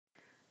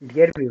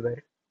Dear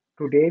viewer,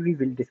 today we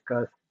will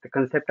discuss the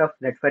concept of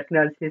network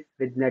analysis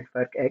with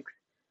Networkx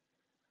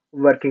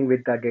working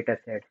with the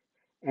dataset.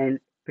 And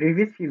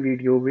previous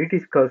video we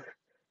discussed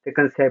the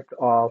concept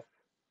of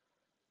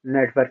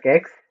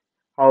Networkx,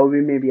 how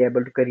we may be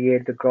able to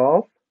create the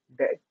graph.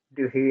 That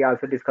he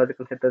also discussed the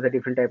concept of the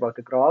different type of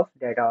the graphs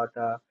that are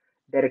the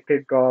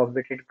directed graph,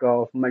 weighted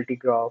graph,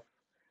 multi-graph,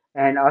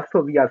 and also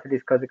we also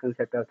discussed the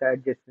concept of the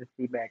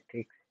adjacency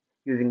matrix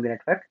using the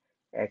network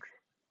X.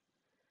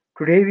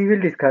 Today we will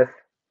discuss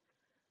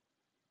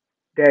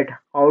that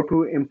how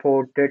to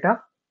import data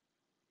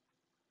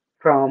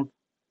from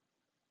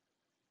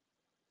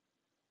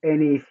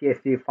any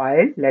CSV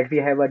file. Let me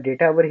have a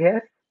data over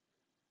here.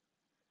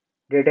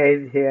 Data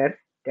is here.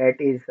 That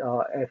is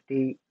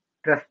ft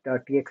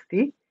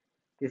trust.txt.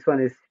 This one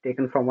is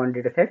taken from one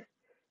dataset.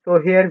 So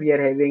here we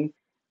are having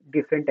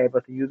different type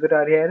of user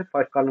are here.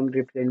 First column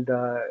represents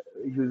the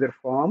user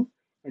form,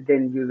 and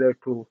then user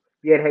two.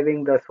 We are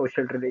having the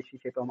social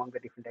relationship among the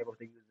different type of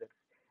the users.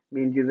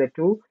 Means user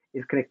two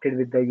is connected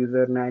with the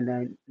user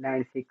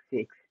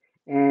 99966,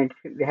 and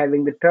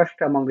having the trust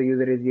among the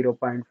user is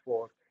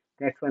 0.4.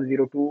 Next one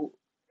 02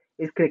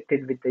 is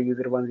connected with the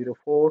user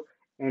 104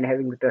 and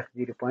having the trust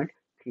 0.3.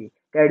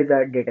 That is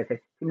a data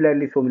set.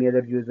 Similarly, so many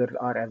other users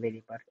are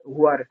available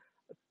who are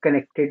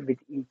connected with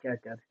each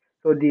other.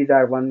 So these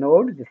are one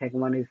node. The second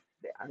one is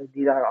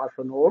these are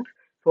also nodes.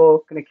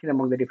 So connection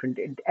among the different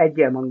edge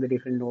among the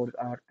different nodes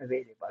are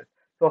available.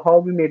 So how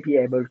we may be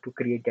able to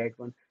create that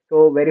one?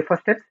 So very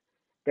first step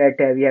that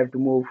we have to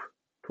move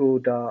to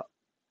the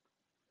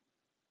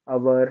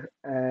our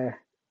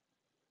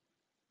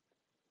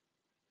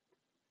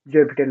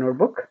Jupyter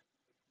notebook.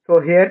 So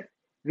here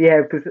we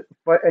have to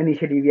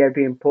initially we have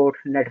to import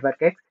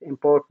Networkx,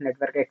 import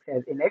Networkx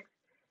as index.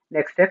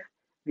 Next step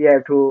we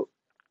have to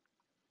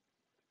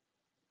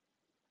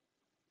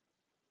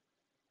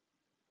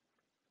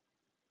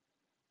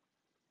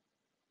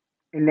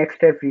in next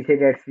step we say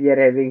that we are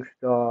having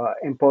the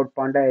import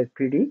panda as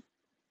pd.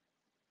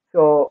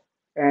 So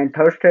and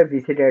third step we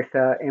say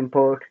that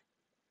import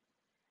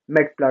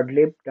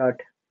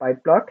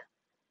matplotlib.pyplot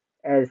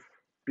as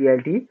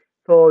plt.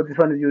 So this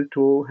one is used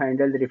to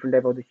handle the different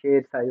type of the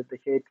shape, size of the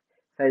shape,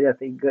 size of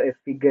the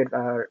figures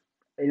or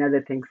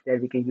another things that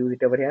we can use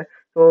it over here.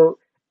 So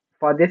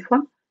for this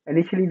one,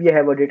 initially we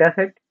have a data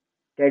set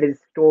that is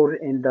stored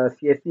in the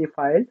CSV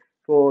file.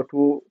 So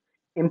to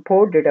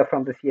import data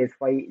from the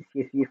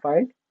CSV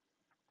file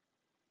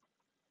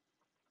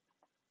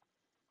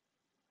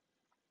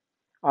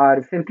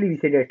or simply we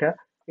say data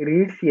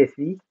read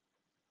CSV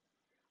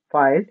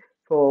file.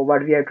 So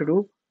what we have to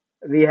do,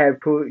 we have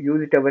to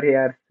use it over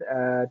here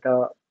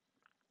the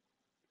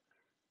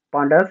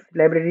pandas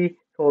library.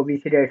 So we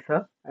say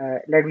that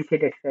let me say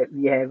that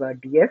we have a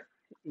df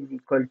is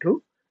equal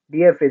to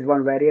df is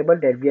one variable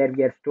that we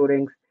are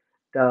storing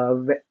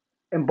the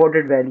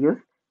imported values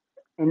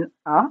in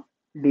a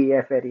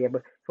df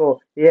variable. So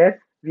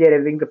here we are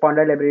having the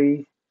panda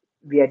library.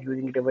 We are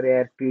using it over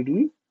here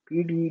pd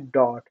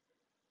dot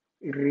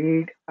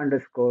read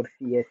underscore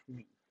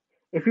csv.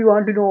 If you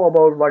want to know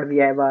about what we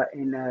have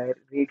in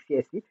read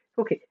csv,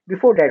 okay,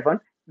 before that one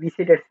we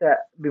say that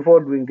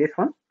before doing this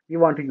one we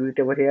want to use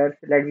it over here.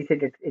 Let me say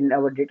that in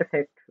our data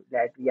set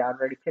that we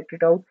already checked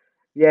it out,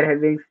 we are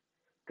having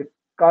the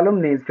column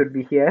name should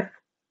be here,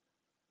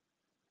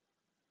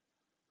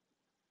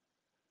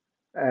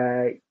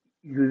 uh,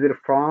 user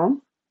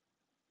from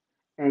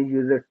and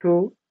user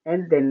two,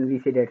 and then we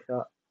say that's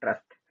a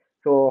trust.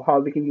 So how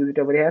we can use it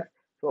over here?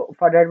 So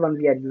for that one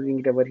we are using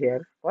it over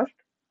here first.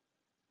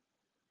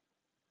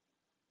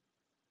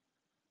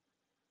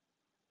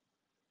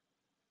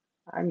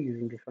 I'm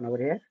using this one over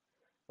here.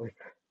 Okay.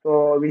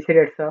 So we say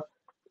that's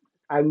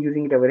I'm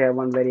using it over here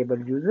one variable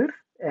users,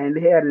 and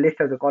here list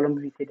of the columns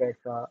we say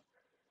that's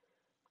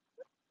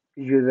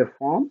user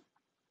form,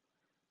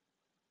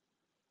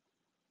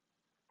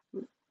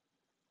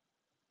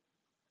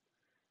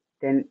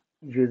 then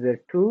user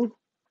two,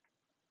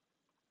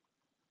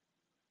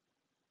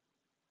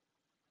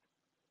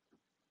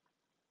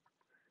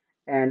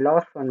 and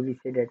last one we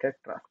say that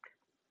trust.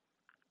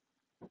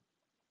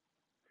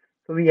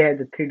 So we have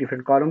the three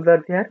different columns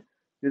are there: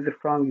 user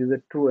from,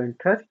 user two, and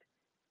trust.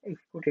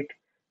 Execute it.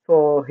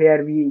 So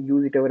here we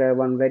use it over here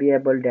one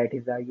variable that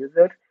is a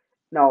user.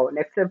 Now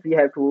next step we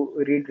have to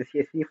read the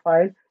CSV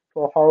file.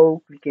 So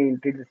how we can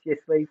read the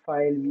CSV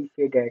file? We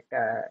say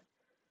that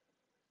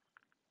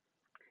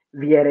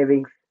we are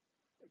having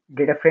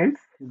data frames.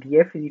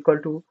 df is equal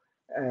to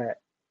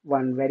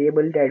one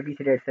variable that we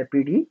say that's a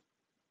pd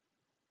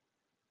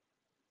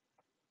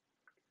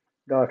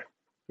dot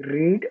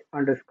read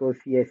underscore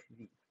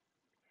csv.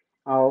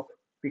 Now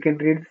we can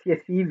read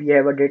CSV. We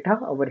have a data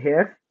over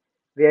here.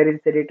 Where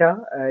is the data?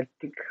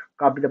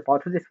 Copy the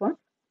path of this one.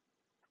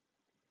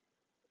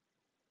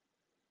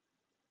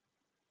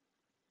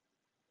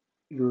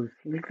 Use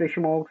single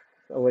quotation marks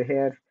over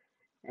here,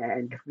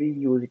 and we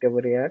use it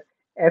over here.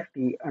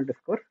 ft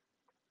underscore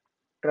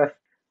trust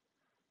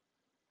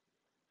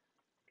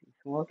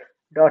small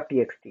dot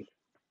txt,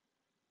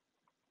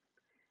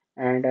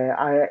 and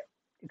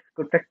it's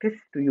good practice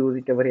to use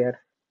it over here.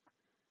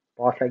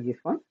 Pause like this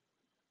one.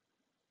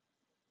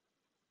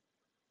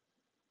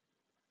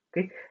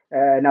 Okay.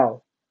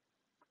 Now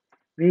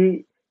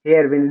we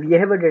here when we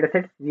have a data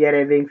set, we are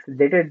having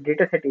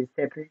data set is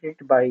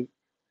separated by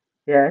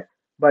here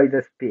by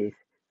the space.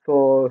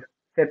 So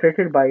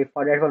separated by,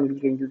 for that one we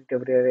can use it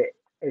over here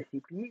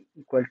SCP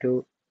equal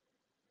to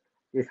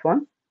this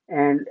one.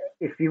 And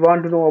if we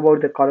want to know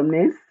about the column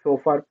names, so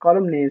for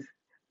column names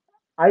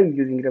I'm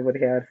using it over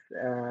here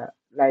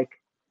like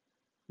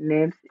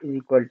names is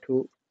equal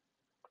to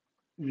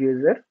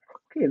user.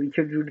 Okay, we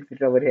should use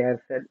it over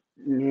here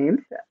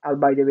names.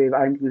 By the way,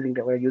 I'm using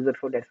our user,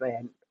 so that's why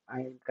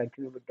I'm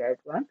continue with that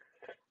one.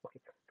 Okay,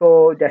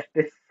 so just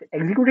this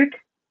execute it.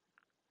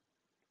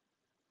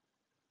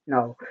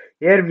 Now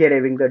here we are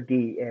having the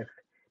df.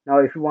 Now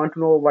if you want to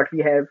know what we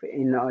have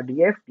in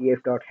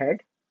df.head,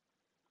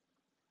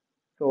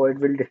 so it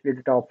will display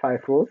the top 5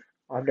 rows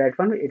of that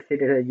one. It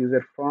said as a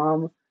user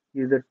from,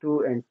 user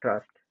to, and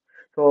trust.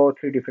 So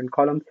 3 different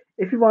columns.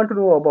 If you want to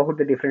know about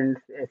the different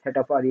set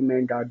of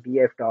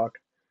element.df dot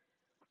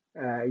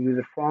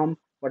user form,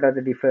 what are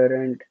the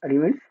different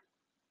elements,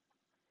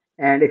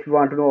 and if you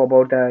want to know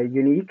about the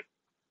unique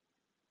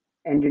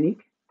and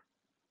unique,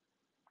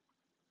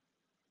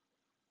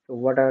 so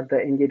what are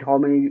the how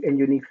many and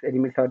unique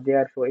elements are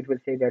there, so it will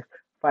say that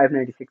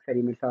 596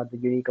 elements are the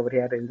unique over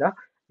here in the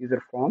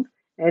user form.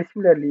 And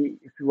similarly,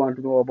 if you want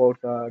to know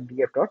about the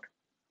df dot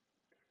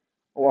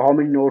or how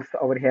many nodes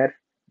over here,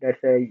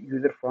 that's a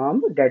user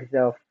form, that is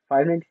a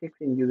 596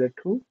 in user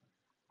 2.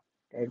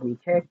 Let me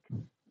check.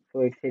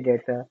 So it says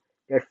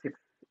that's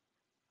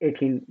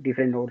 18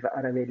 different nodes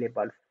are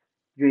available,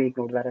 unique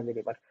nodes are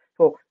available.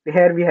 So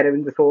here we are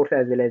having the source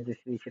as well as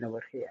destination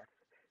over here.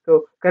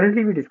 So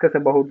currently we discuss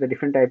about the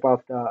different type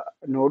of the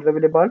nodes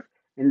available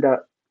in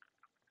the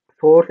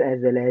source as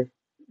well as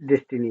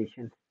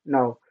destination.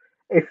 Now,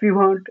 if we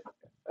want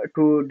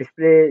to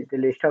display the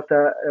list of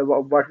the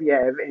what we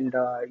have in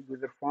the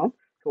user form,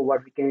 so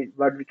what we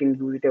can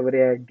use it over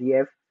here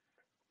df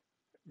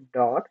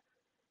dot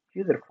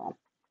user form.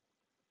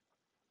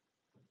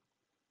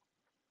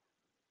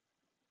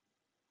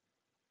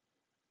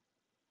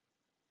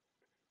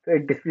 So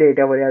it displayed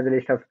over here the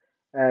list of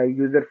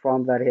user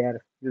forms are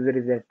here. User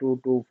is a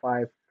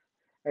 225.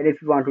 And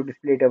if you want to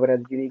display it over as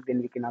unique,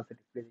 then we can also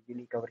display the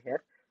unique over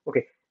here.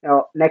 Okay.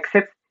 Now next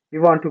step, we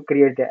want to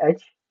create the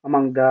edge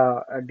among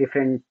the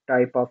different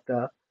type of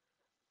the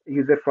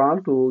user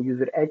form to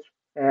user edge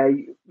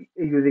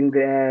using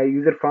the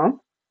user form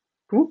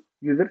to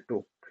user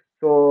 2.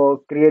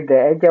 So create the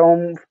edge.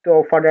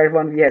 So for that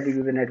one, we have to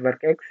use the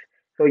Networkx.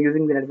 So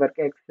using the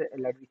Networkx,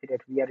 let me say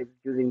that we are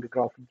using the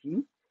graph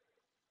G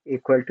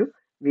equal to,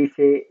 we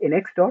say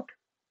nx dot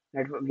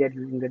network, we are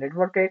using the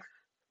Networkx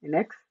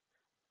nx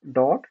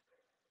dot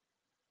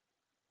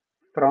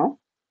from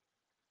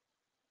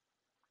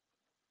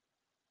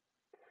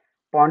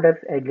pandas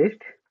egg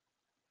list.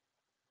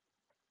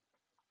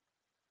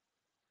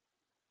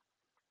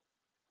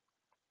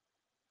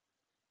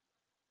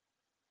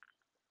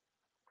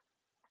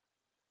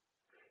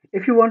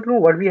 If you want to know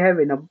what we have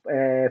in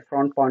a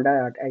front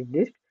panda at egg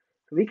list,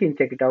 so we can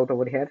check it out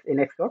over here in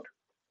x dot.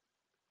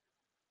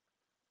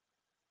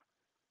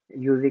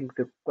 Using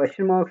the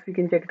question marks, we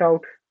can check it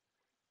out,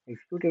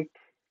 execute it.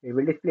 It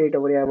will display it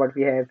over here what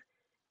we have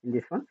in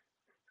this one.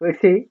 So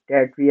it say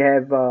that we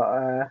have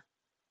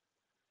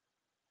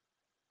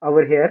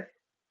over here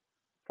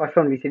first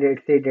one we see that it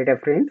say data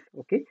frames.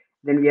 Okay,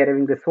 then we are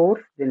having the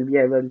source, then we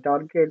have a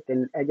target,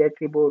 then edge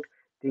attribute,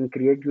 then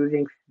create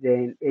using,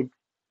 then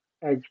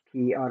edge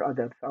key or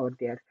others out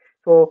there.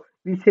 So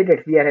we say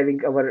that we are having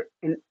our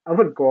in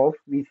our graph,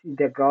 we see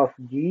the graph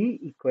G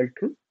equal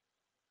to,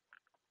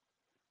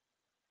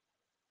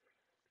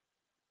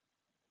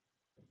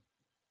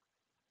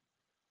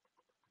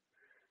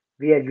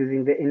 we are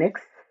using the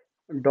index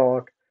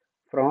dot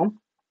from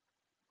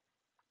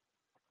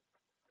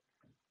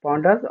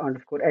pandas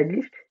underscore edge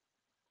list.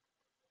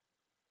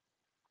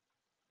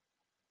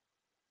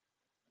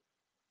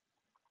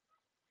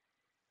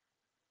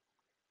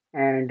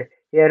 And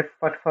here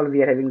first of all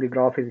we are having the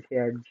graph is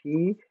here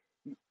G,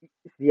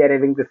 we are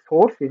having the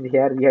source is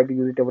here, we have to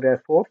use it over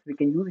here source, we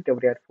can use it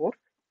over here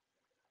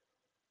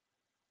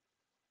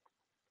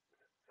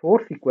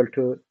source equal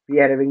to, we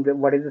are having the,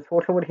 what is the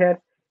source over here,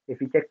 if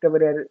we check over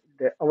here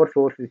our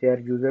source is here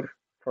user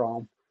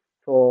from,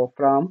 so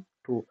from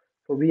to,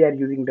 so we are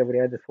using over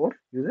here the source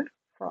user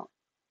from,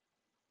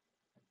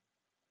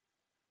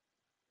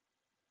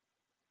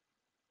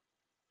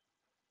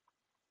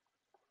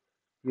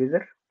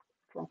 user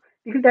from,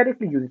 you can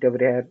directly use it over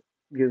here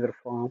user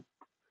from,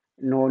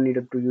 no need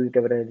to use it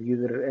over here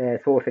user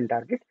source and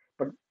target,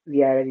 but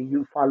we are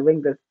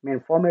following the main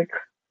format.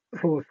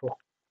 So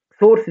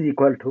source is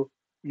equal to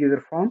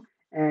user form,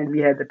 and we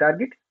have the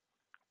target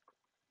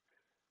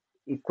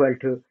equal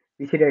to,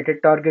 we see that the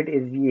target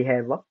is we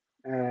have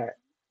a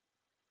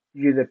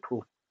user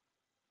 2.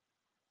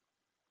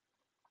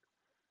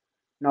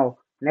 Now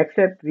next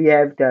step we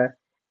have the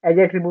edge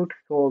attribute.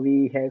 So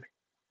we have,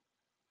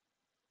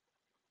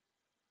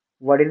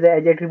 what is the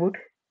edge attribute?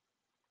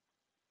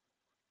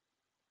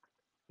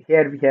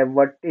 here we have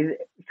what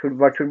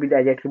should be the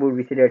edge attribute.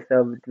 We say that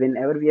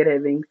whenever we are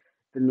having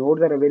the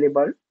nodes are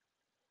available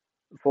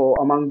for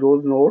among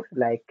those nodes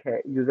like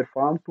user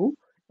form 2,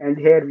 and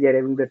here we are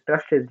having the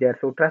trust is there,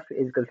 so trust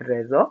is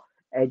considered as a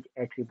edge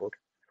attribute,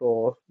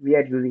 so we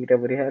are using it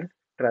over here.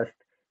 Trust,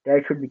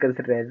 that should be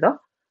considered as the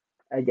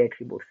edge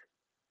attributes.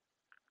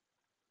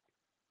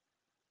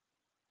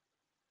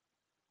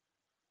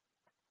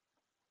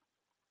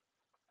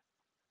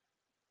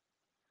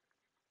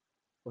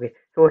 Okay,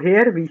 so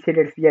here we say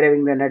that we are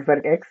having the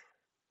network X.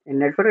 In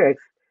network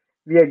X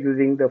we are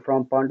using the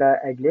from panda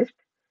edge list.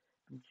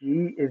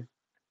 G is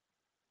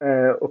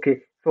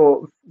okay,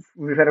 so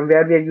from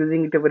where we are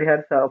using it over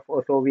here,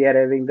 so we are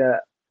having the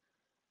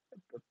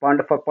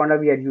panda. For panda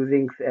we are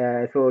using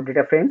so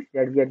data frames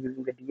that we are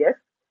using the ds,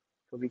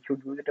 so we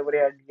should use it over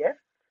here ds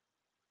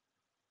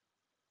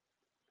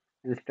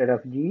instead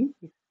of g,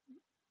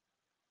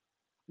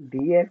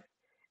 ds,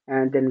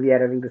 and then we are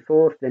having the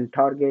source, then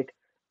target,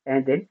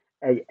 and then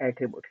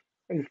attribute.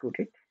 Execute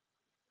it.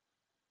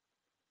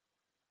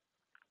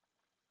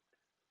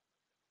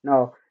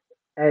 Now,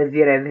 as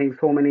we are having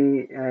so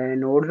many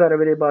nodes are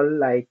available,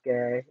 like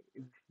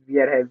we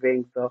are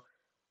having the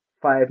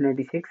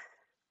 596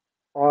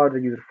 or the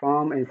user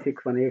form and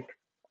 618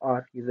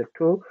 or user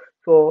 2.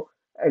 So,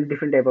 and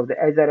different type of the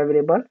edge are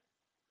available.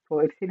 So,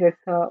 it's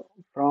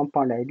from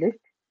panda list.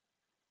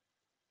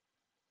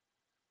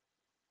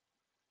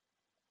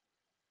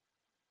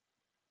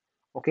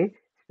 Okay,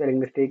 spelling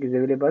mistake is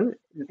available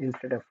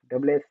instead of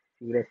double s,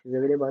 single s is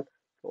available.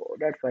 So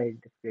that's why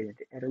it displays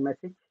the error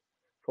message.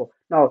 So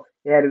now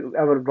here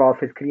our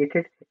graph is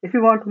created. If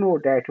you want to know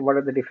that what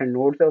are the different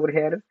nodes over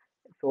here,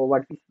 so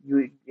what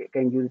you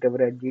can use it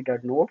over at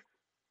g.node,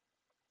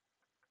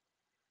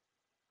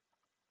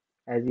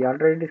 as we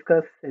already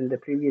discussed in the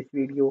previous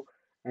video,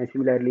 and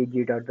similarly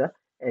g.the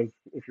edge.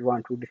 If you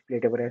want to display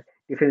it over here,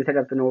 different set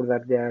of the nodes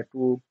are there,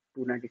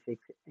 296,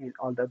 and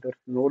all the other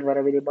nodes are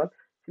available.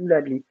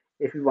 Similarly,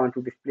 if you want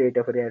to display it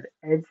over here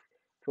edge,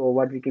 so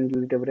what we can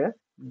use it over here,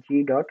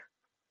 g.edge.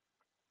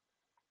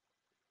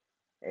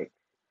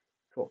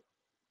 So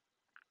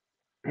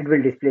it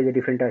will display the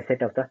different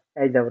set of the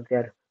edge over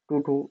there,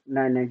 2 to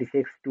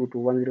 996, 2 to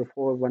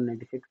 104,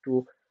 196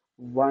 to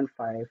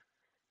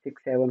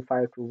 1567,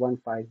 5 to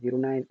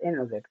 1509, and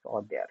others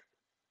are there.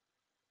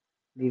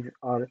 These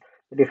are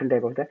the different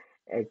type of the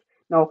edge.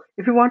 Now,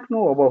 if you want to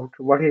know about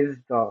what is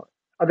the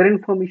other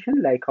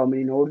information, like how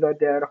many nodes are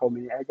there, how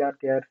many edge are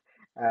there,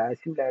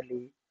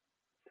 similarly,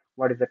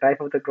 what is the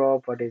type of the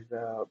graph, what is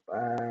the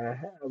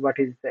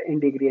in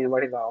degree and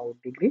what is the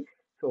out degree.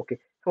 So okay,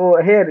 so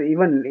here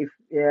even if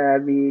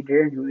we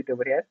didn't use it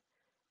over here,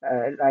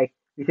 like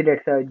we see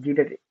that's a g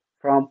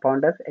from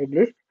pandas at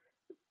least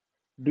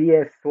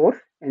ds source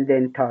and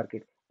then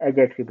target as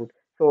attribute.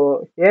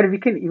 So here we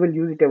can even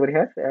use it over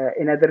here.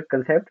 Another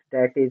concept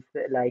that is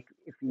like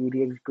if we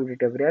re-execute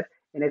it over here,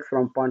 nx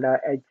from panda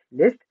edge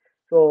list.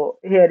 So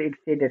here it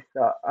says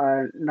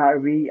that now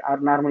we are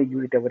normally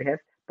use it over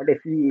here, but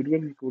if we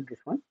re-execute this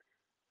one,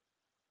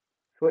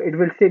 so it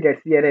will say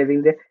that we are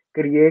having the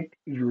create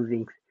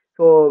usings.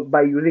 So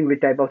by using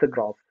which type of the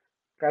graph,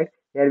 right?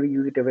 Here we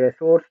use it over a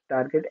source,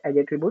 target, as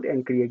attribute,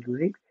 and create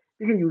usings.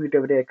 We can use it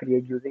over a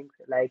create usings.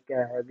 Like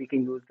we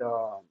can use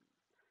the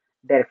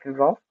directory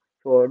graph.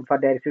 So for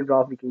directory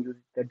graph, we can use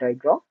the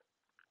digraph.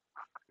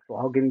 So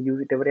how can we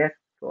use it over here?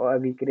 So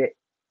we create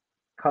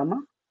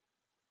comma.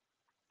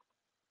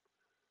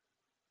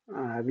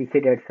 We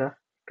say that's a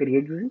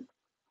create using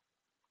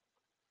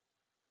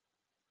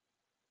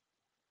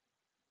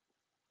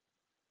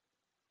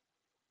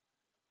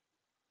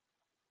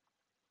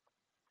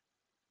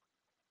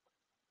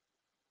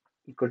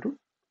equal to.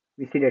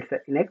 We see that's a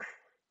nx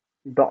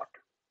dot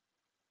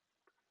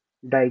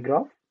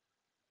digraph.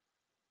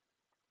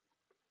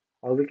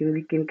 How we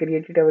can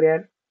create it over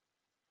here?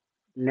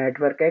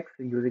 Networkx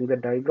using the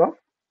digraph.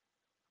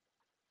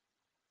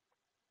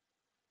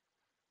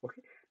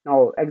 Okay,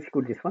 now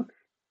execute this one.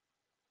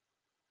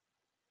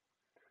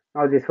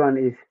 Now this one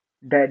is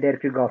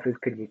directory graph is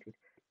created.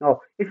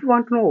 Now if you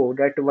want to know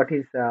that what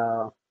is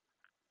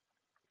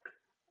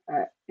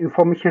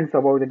information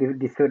about the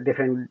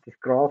different this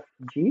graph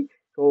g,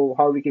 so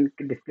how we can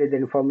display the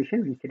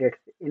information, we say that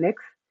nx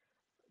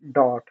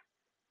dot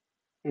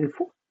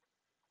info,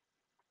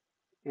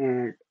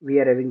 and we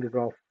are having the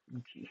graph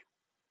g.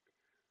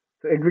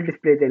 So it will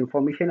display the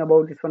information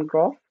about this one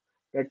graph,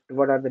 that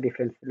what are the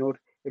different nodes.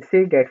 It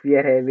says that we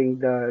are having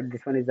the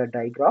this one is the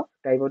digraph.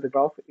 Type of the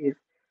graph is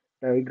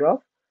digraph.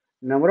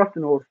 Number of the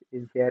nodes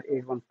is there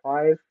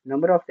 815.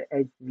 Number of the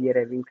edge we are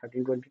having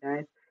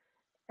 1329.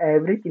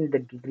 Average in the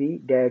degree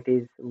that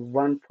is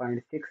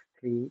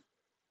 1.63.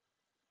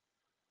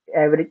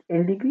 Average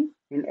in degree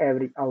and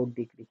average out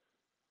degree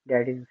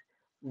that is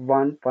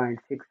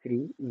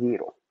 1.630.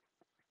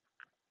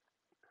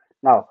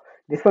 Now,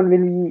 this one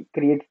will be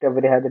created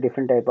over here the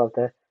different type of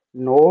the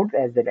nodes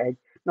as the edge.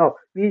 Now,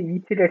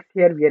 we see that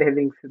here we are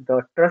having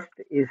the trust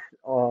is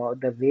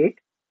the weight,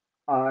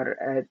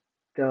 or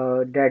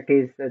the that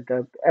is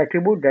the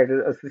attribute that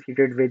is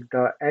associated with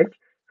the edge.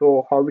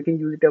 So how we can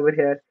use it over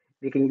here?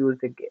 We can use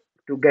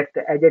to get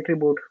the edge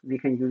attribute. We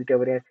can use it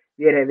over here.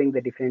 We are having the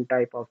different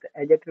type of the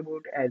edge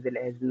attribute as well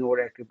as node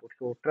attribute.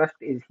 So trust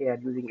is here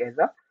using as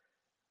a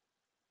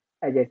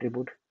edge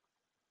attribute.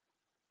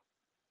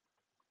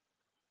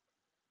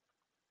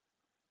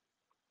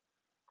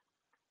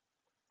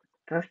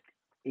 Trust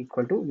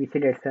equal to, we say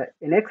that's a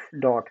nx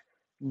dot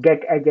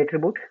get edge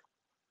attribute,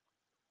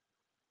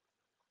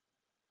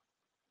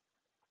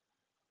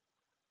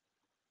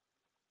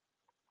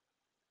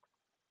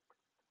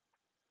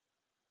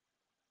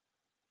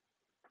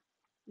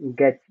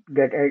 get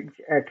edge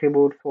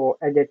attribute. So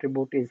edge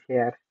attribute is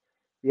here.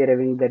 We are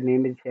having the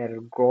name is here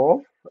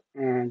graph,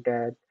 and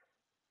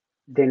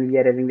then we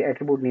are having the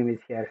attribute name is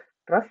here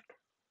trust.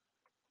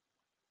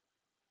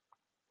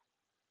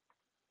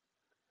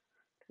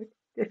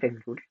 Just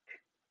execute it.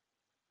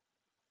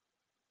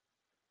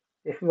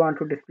 If we want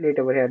to display it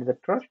over here the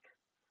trust,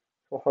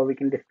 so how we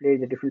can display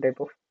the different type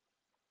of,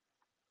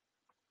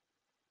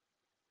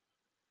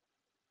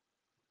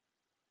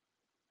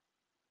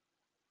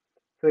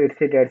 so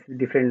it's a that's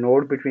different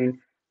node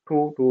between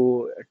 2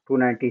 to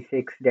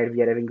 296 that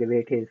we are having the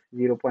weight is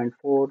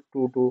 0.4,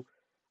 2 to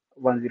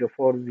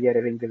 104 we are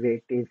having the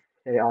weight is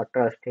our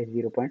trust is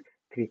 0.3.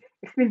 It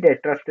means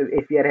that trust,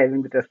 if we are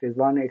having the trust is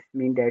 1, it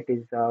means that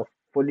is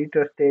fully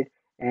trusted,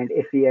 and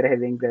if we are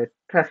having the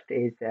trust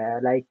is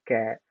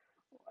 0.1,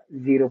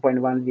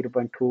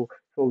 0.2,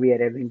 so we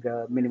are having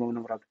the minimum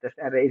number of trust.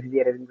 If we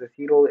are having the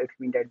 0, it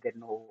means that there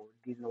no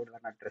these nodes are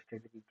not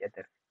trusted with each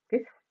other.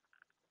 Okay,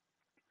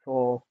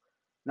 so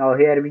now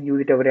here we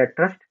use it over at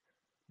trust.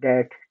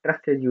 That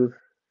trust is used,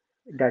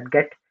 that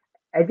get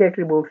edge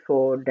attribute,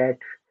 so that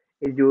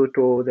is due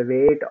to the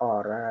weight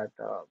or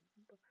the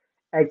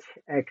edge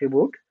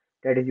attribute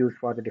that is used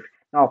for the different.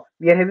 Now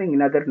we are having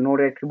another node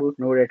attribute.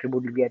 Node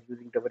attribute we are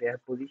using over here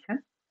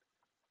position.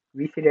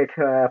 We see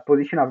that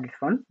position of this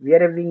one. We are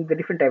having the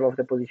different type of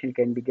the position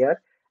can be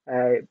there.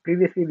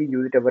 Previously we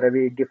used it over,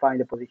 we define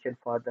the position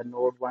for the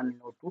node 1,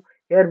 node 2.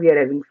 Here we are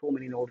having so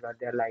many nodes are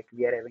there, like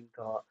we are having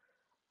the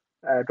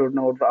total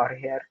nodes are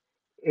here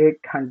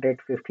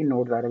 815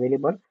 nodes are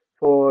available.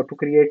 So to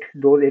create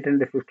those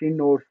 815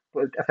 nodes,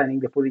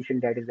 assigning the position,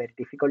 that is very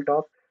difficult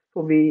task.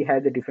 So we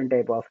have the different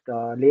type of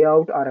the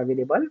layout are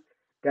available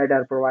that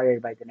are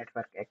provided by the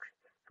Networkx.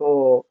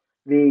 So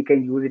we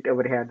can use it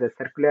over here the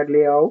circular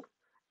layout.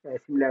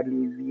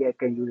 Similarly, we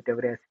can use it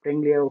over here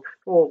spring layout.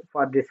 So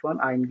for this one,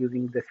 I'm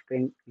using the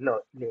spring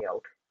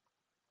layout,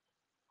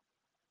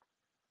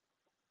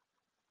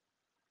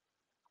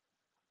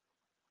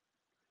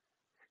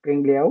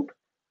 spring layout,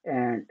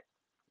 and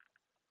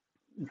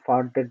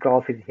for the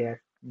graph is here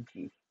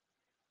G.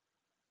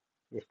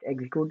 Just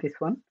execute this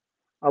one.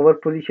 Our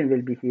position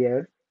will be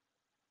here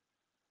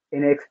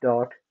nx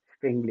dot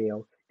string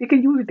layout. We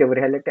can use it over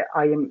here. Let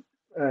I am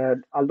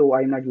although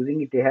I'm not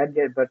using it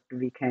here, but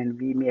we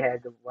may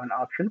have the one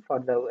option for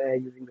the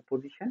using the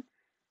position.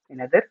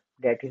 Another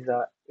that is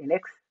a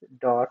nx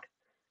dot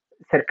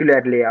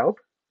circular layout.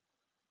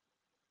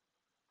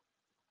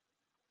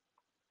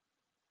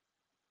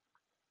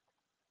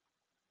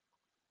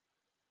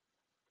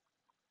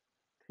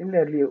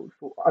 Similarly,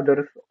 so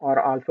others are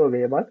also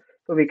available,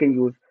 so we can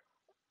use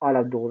all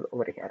of those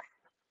over here.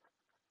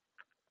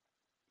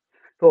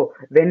 So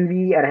when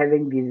we are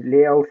having these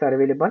layouts are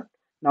available,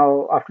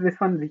 now after this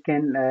one we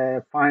can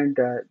find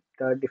the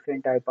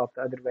different type of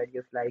the other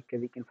values, like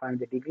we can find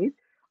the degrees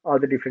or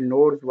the different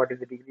nodes. What is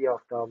the degree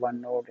of the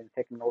one node and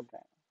second node?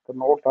 The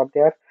nodes are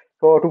there.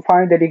 So to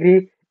find the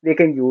degree, we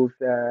can use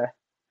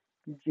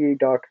g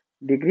dot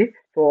degree.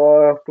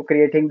 So to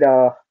creating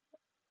the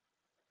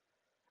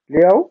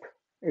layout,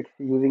 it's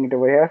using it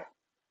over here.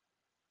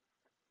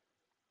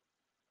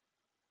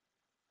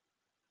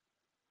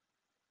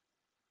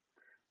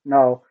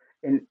 Now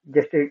in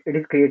just it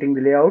is creating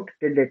the layout.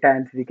 Till the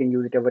times we can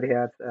use it over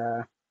here.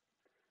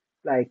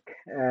 Like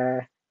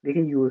we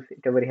can use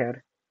it over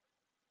here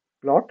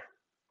plot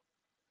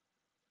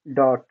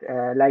dot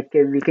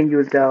we can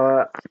use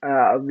the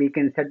we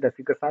can set the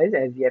figure size,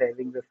 as we are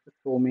having this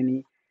so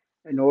many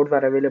nodes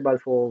are available,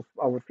 so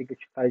our figure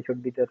size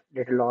should be just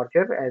little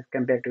larger as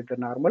compared to the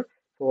normal.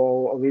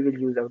 So we will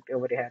use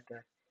over here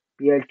the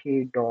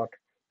plt dot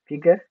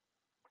figure,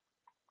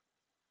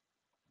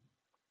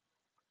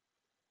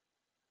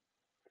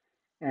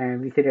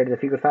 and we set at the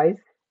figure size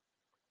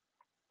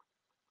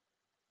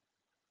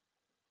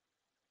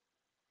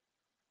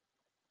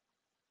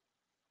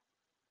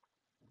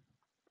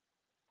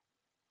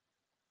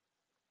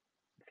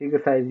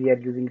we are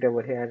using it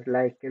over here,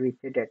 like we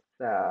set at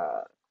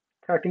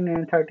 13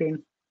 and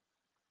 13.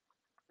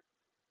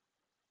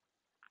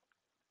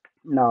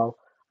 Now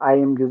I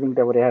am using it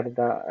over here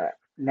the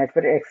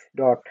networkx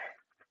dot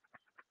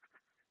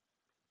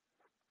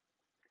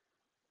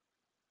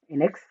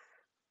nx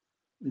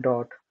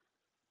dot.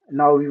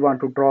 Now we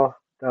want to draw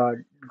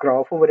the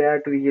graph over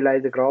here. To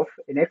visualize the graph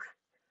nx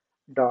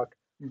dot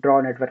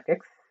draw network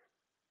x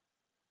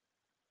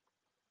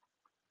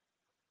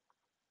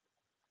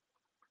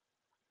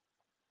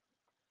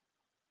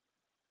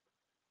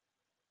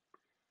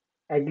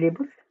edge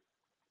labels.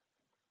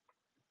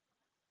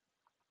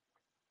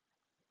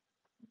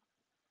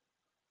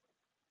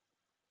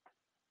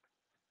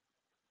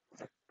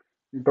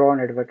 draw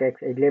network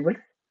X edge labels.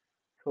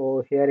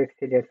 So here it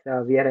says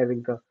that we are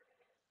having the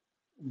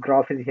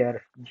graph is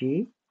here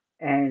G,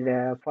 and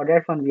for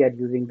that one we are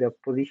using the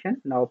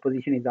position. Now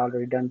position is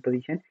already done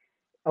position.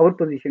 Our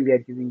position we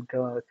are using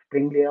the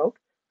spring layout.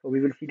 So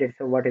we will see that.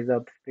 So what is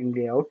the spring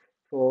layout?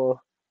 So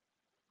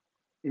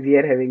we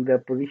are having the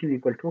position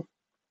equal to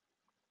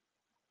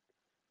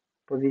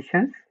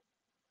positions,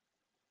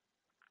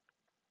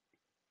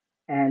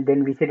 and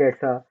then we say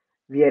that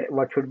we are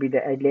what should be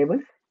the edge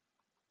labels.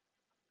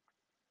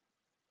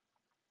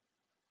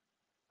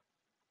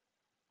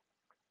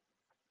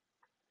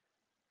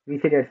 We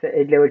say that the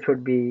edge label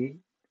should be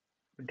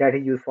that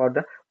is used for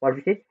the what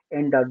we say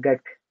and the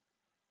get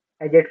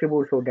edge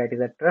attribute. So that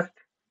is a trust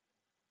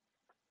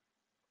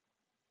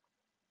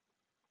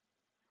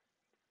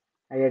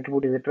edge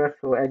attribute is a trust.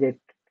 So edge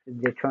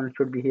this one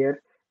should be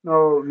here.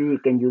 Now we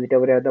can use it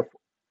over the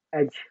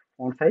edge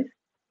font size.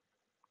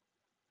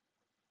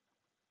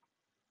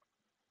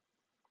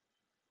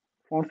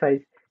 Font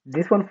size.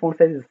 This one font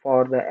size is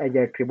for the edge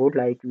attribute.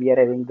 Like we are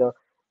having the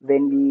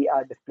when we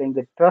are displaying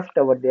the trust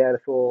over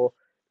there. So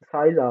the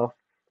size of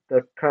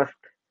the trust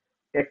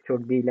that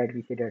should be like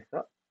we said that's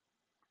a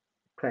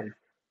 12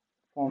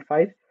 font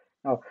size.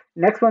 Now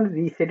next one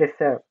we said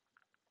it's a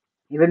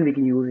even we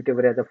can use it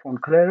over as a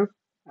font color.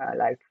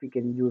 Like we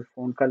can use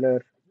font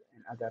colors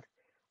and other.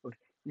 Okay,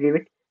 leave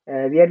it.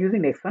 We are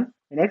using next one.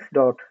 Next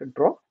dot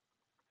draw,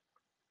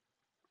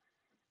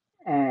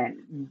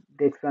 and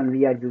this one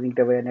we are using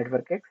the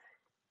network X.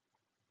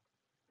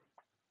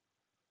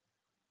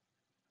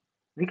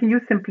 We can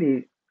use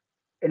simply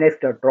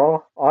nx.draw,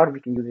 or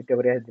we can use it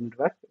over as the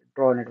network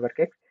draw network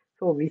X.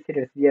 So we said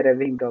that we are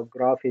having the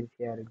graph is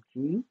here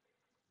G.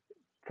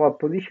 For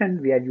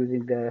position we are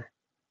using the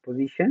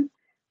position.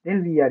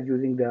 Then we are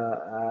using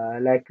the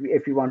like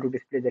if we want to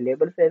display the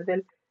labels as well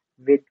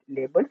with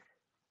labels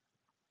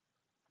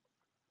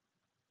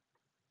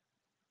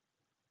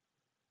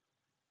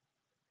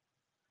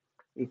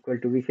equal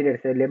to, we say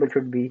that the label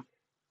should be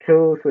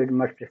true, so it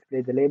must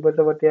display the labels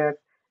over there.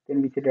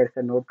 Then we say that's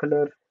a node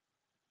color.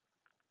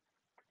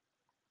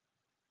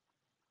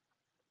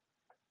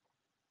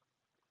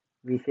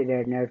 We say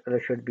that node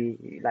color should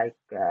be like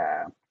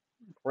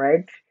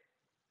red.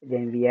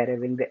 Then we are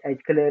having the edge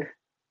color.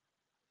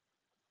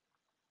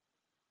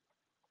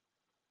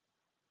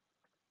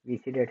 We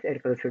say that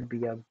edge color should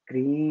be a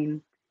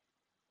green.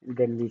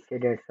 Then we say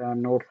that's a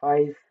node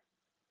size.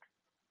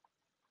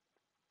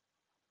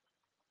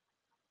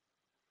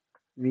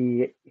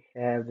 We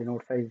have the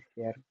node size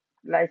here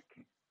like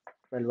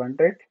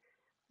 1200.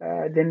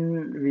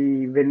 Then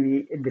we when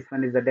we this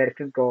one is the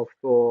directed graph,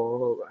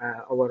 so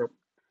our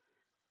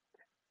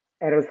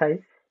arrow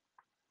size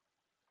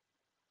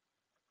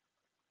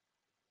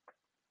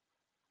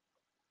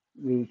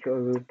we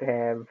should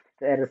have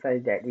the arrow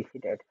size that we see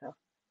that's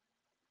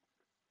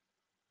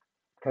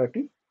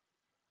 30.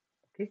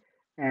 Okay,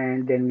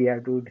 and then we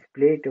have to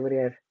display it over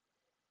here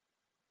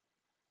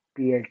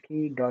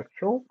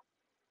plt.show.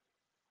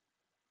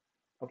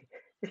 Okay,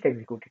 just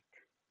execute it.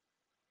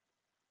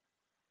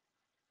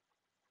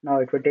 Now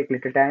it will take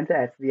little time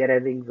as we are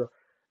having a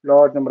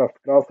large number of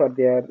graphs are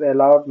there, a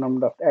large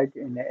number of edge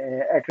in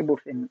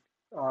attributes in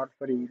or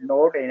sorry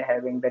node and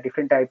having the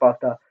different type of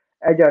the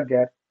edge are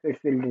there. So it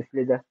will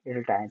display the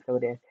little times over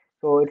there.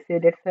 So it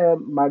says that's a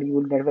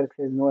module network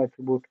says no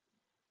attribute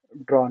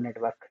draw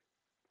network.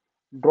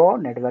 Draw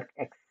network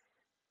X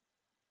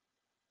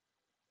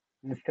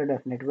instead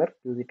of network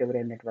use it over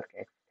a network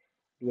X.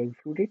 We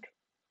execute it.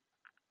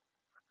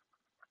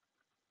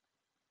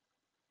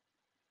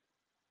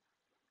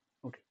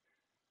 Okay.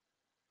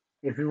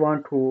 If we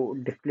want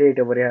to display it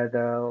over here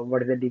the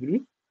what is the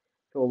degree,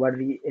 so what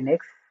we nx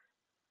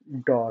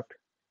dot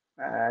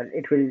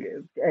it will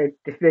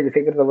display the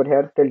figures over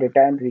here till the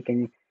time we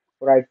can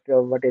write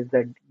what is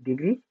the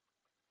degree.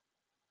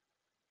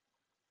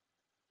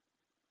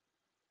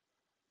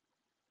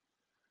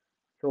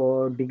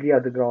 So degree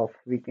of the graph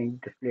we can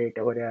display it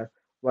over here.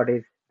 What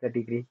is the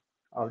degree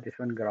of this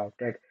one graph,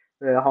 that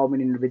how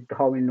many with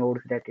how many nodes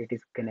that it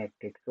is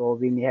connected. So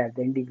we may have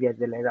the in degree as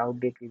well as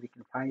out degree. We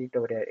can find it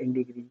over here in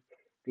degree.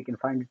 We can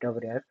find it over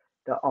here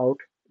the out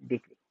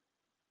degree.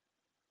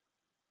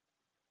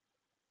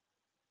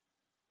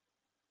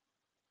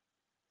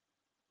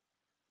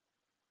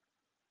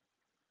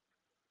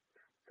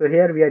 So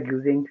here we are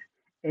using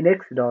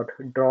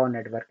nx.draw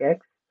network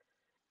X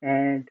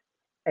and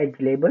edge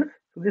labels.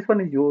 So this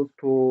one is used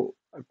to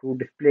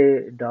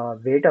display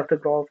the weight of the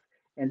graph,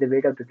 and the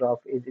weight of the graph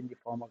is in the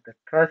form of the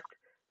thrust.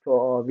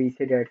 So we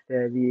say that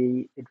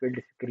we it will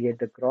create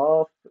the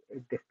graph,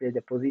 it display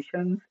the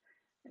positions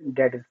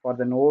that is for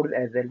the nodes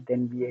as well.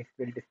 Then we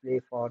will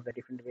display for the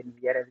different when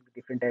we are having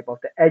different type of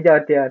the edge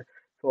are there.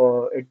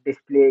 So it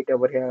display it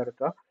over here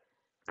the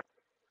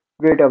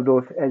weight of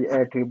those edge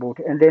attribute,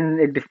 and then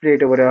it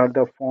displayed over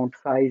the font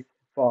size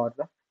for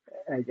the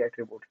edge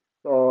attribute.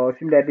 So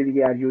similarly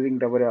we are using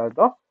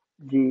the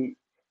G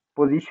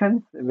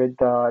positions with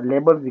the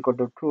labels equal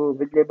to true,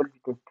 with labels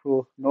equal to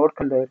true, node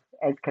colors,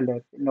 edge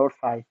colors, node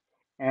size,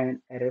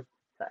 and array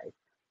size.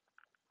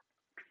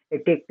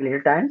 It takes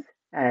little times,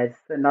 as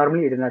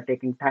normally it is not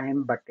taking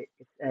time, but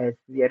as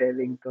we are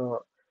having a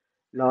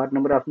large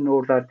number of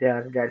nodes are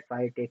there, that's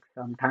why it takes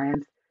some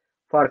time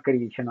for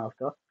creation of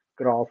the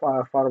graph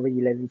or for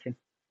visualization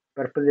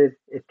purposes.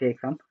 It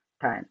takes some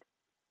time.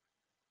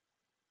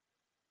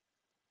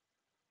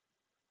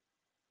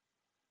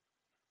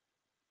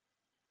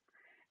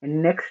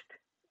 In next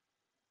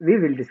we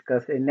will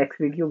discuss in next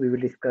video we will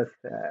discuss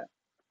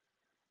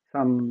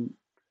some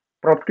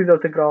properties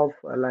of the graph,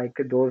 like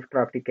those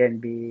property can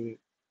be.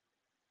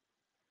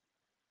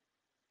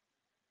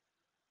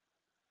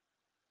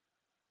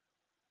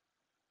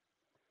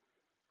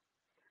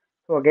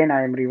 So again,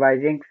 I am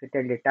revising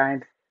till the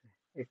times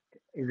it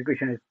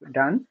execution is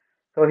done.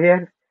 So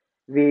here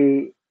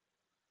we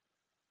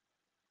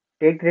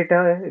take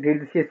data,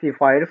 read the CSV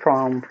file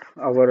from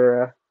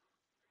our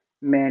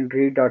main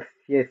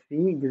read.csv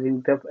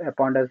using the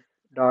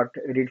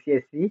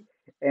pandas.read.csv,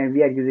 and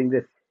we are using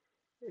this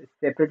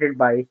separated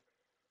by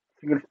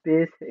single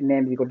space,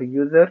 name is equal to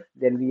user,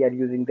 then we are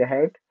using the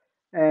head,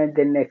 and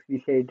then next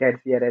we say that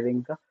we are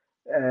having the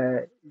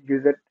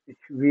user.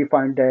 We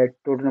find the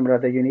total number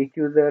of the unique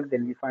user,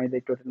 then we find the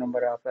total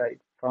number of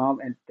from,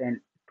 and then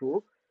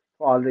to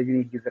all the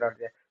unique user are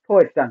there. So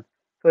it's done.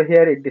 So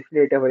here it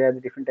displays over here the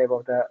different type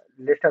of the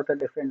list of the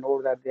different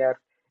nodes are there,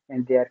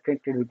 and they are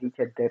connected with each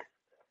other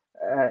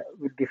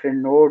with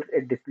different nodes.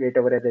 It displayed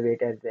over as a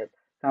weight as well.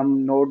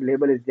 Some node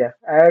label is there.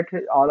 Add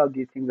all of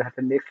these things have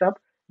to mix up.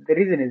 The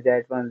reason is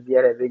that once we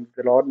are having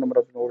the large number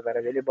of nodes are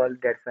available,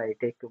 that's why it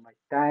take too much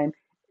time,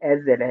 as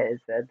well as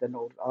the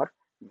nodes are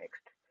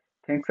mixed.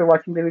 Thanks for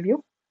watching the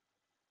video.